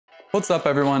What's up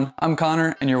everyone, I'm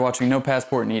Connor and you're watching No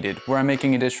Passport Needed, where I'm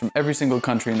making a dish from every single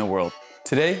country in the world.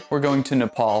 Today, we're going to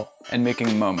Nepal and making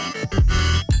momo.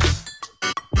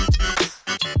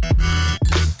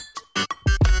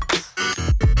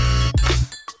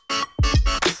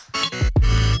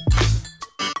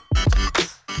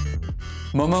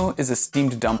 Momo is a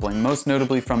steamed dumpling, most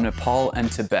notably from Nepal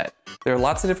and Tibet. There are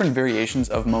lots of different variations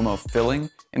of momo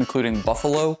filling, including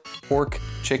buffalo, pork,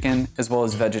 chicken, as well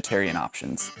as vegetarian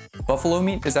options. Buffalo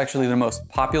meat is actually the most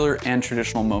popular and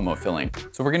traditional momo filling,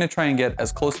 so we're going to try and get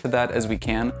as close to that as we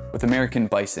can with American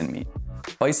bison meat.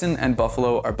 Bison and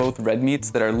buffalo are both red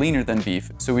meats that are leaner than beef,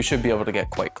 so we should be able to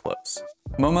get quite close.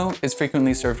 Momo is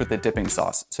frequently served with a dipping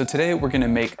sauce, so today we're going to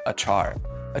make achar.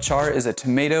 Achar is a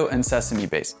tomato and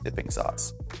sesame-based dipping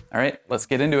sauce. Alright, let's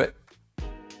get into it.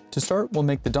 To start, we'll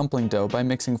make the dumpling dough by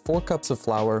mixing 4 cups of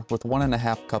flour with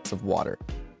 1.5 cups of water.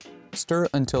 Stir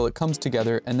until it comes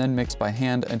together and then mix by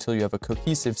hand until you have a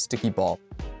cohesive sticky ball.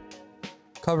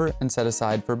 Cover and set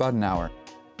aside for about an hour.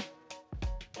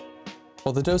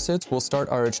 While the dough sits, we'll start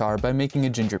our achar by making a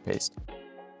ginger paste.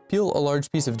 Peel a large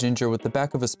piece of ginger with the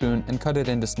back of a spoon and cut it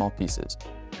into small pieces.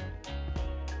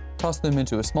 Toss them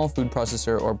into a small food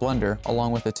processor or blender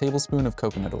along with a tablespoon of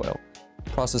coconut oil.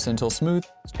 Process until smooth,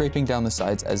 scraping down the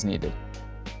sides as needed.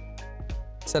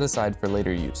 Set aside for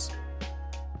later use.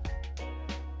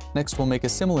 Next, we'll make a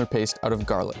similar paste out of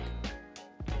garlic.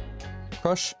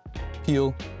 Crush,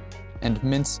 peel, and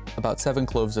mince about 7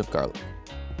 cloves of garlic.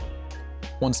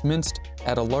 Once minced,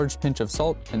 add a large pinch of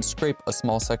salt and scrape a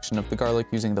small section of the garlic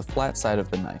using the flat side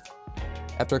of the knife.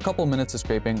 After a couple minutes of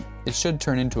scraping, it should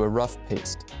turn into a rough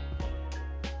paste.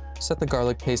 Set the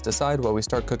garlic paste aside while we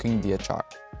start cooking the achar.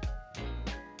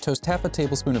 Toast half a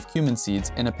tablespoon of cumin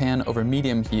seeds in a pan over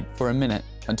medium heat for a minute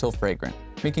until fragrant,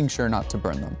 making sure not to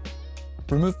burn them.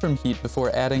 Remove from heat before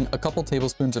adding a couple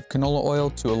tablespoons of canola oil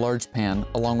to a large pan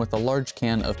along with a large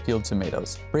can of peeled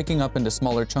tomatoes, breaking up into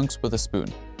smaller chunks with a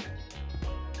spoon.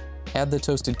 Add the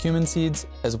toasted cumin seeds,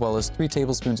 as well as 3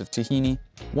 tablespoons of tahini,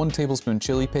 1 tablespoon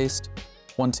chili paste,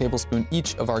 1 tablespoon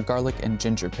each of our garlic and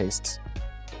ginger pastes,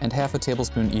 and half a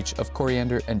tablespoon each of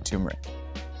coriander and turmeric.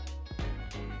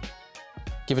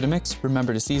 Give it a mix,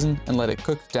 remember to season, and let it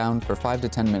cook down for 5 to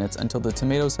 10 minutes until the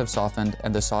tomatoes have softened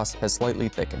and the sauce has slightly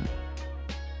thickened.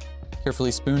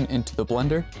 Carefully spoon into the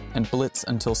blender and blitz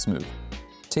until smooth.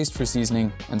 Taste for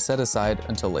seasoning and set aside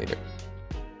until later.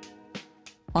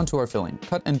 Onto our filling.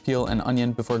 Cut and peel an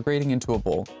onion before grating into a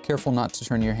bowl, careful not to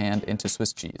turn your hand into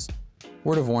Swiss cheese.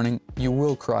 Word of warning, you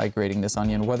will cry grating this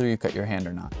onion whether you cut your hand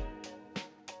or not.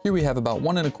 Here we have about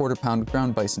 1¼ pound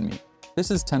ground bison meat.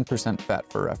 This is 10%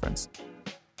 fat for reference.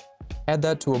 Add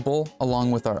that to a bowl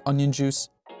along with our onion juice,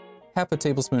 half a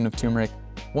tablespoon of turmeric,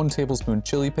 1 tablespoon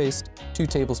chili paste, 2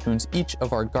 tablespoons each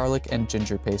of our garlic and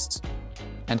ginger pastes,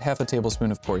 and half a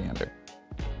tablespoon of coriander.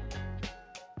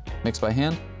 Mix by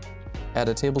hand, add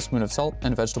a tablespoon of salt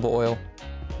and vegetable oil,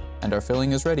 and our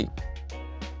filling is ready.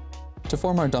 To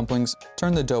form our dumplings,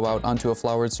 turn the dough out onto a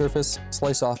floured surface,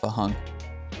 slice off a hunk,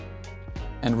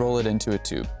 and roll it into a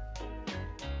tube.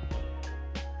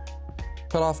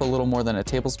 Cut off a little more than a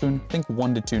tablespoon, think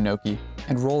 1 to 2 gnocchi,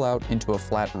 and roll out into a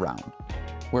flat round.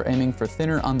 We're aiming for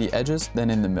thinner on the edges than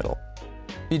in the middle.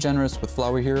 Be generous with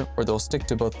flour here, or they'll stick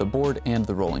to both the board and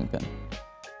the rolling pin.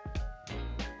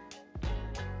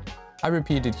 I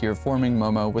repeated here forming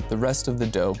momo with the rest of the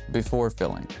dough before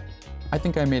filling. I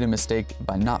think I made a mistake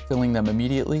by not filling them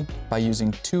immediately, by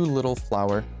using too little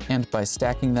flour, and by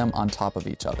stacking them on top of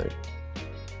each other.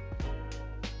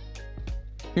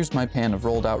 Here's my pan of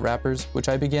rolled out wrappers, which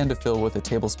I began to fill with a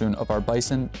tablespoon of our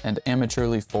bison and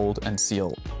amateurly fold and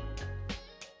seal.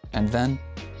 And then,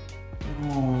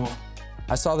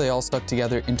 I saw they all stuck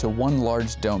together into one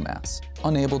large dough mass,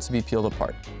 unable to be peeled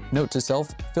apart. Note to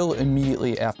self, fill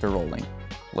immediately after rolling.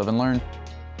 Live and learn.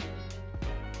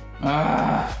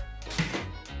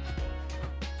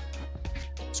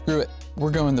 Screw it,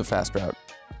 we're going the fast route.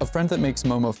 A friend that makes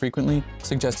momo frequently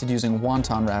suggested using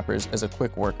wonton wrappers as a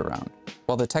quick workaround.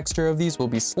 While the texture of these will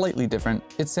be slightly different,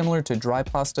 it's similar to dry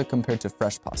pasta compared to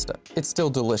fresh pasta. It's still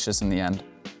delicious in the end.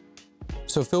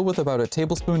 So fill with about a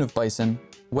tablespoon of bison,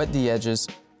 wet the edges,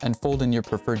 and fold in your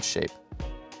preferred shape.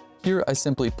 Here I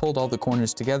simply pulled all the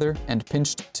corners together and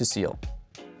pinched to seal.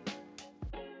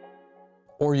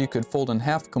 Or you could fold in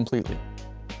half completely.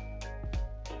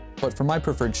 But for my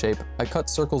preferred shape, I cut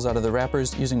circles out of the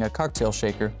wrappers using a cocktail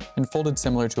shaker and folded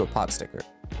similar to a pot sticker.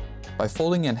 By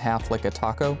folding in half like a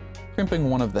taco, crimping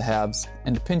one of the halves,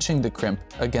 and pinching the crimp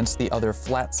against the other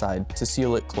flat side to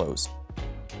seal it closed.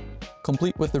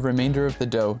 Complete with the remainder of the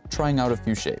dough, trying out a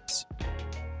few shapes.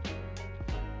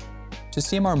 To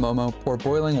steam our momo, pour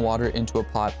boiling water into a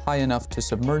pot high enough to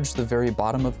submerge the very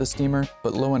bottom of the steamer,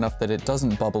 but low enough that it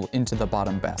doesn't bubble into the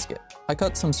bottom basket. I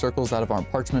cut some circles out of our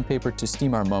parchment paper to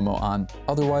steam our momo on,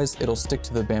 otherwise it'll stick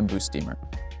to the bamboo steamer.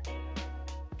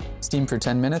 Steam for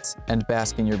 10 minutes and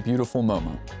bask in your beautiful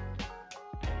momo.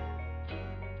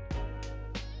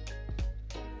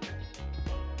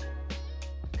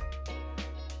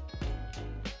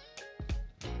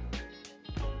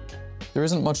 There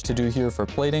isn't much to do here for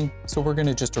plating, so we're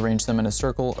gonna just arrange them in a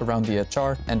circle around the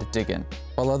achar and dig in.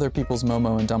 While other people's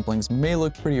momo and dumplings may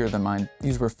look prettier than mine,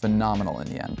 these were phenomenal in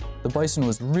the end. The bison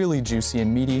was really juicy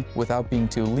and meaty without being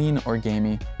too lean or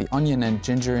gamey. The onion and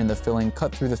ginger in the filling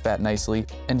cut through the fat nicely,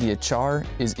 and the achar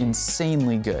is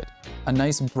insanely good. A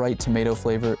nice bright tomato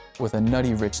flavor with a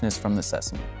nutty richness from the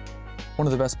sesame. One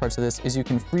of the best parts of this is you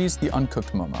can freeze the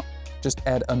uncooked momo. Just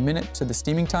add a minute to the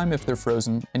steaming time if they're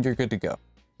frozen, and you're good to go.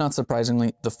 Not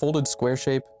surprisingly, the folded square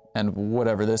shape, and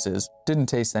whatever this is, didn't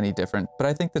taste any different, but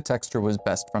I think the texture was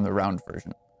best from the round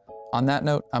version. On that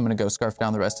note, I'm gonna go scarf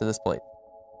down the rest of this plate.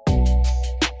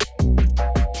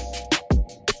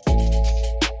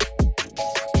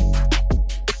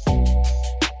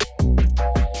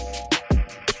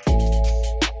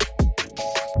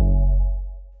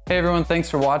 Hey everyone, thanks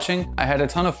for watching. I had a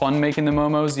ton of fun making the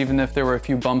momos, even if there were a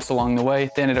few bumps along the way.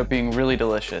 They ended up being really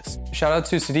delicious. Shout out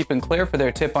to Sudeep and Claire for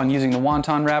their tip on using the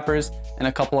wonton wrappers and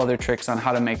a couple other tricks on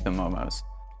how to make the momos.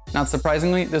 Not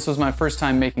surprisingly, this was my first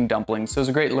time making dumplings, so it was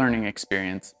a great learning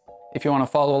experience. If you want to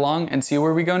follow along and see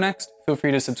where we go next, feel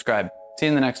free to subscribe. See you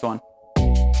in the next one.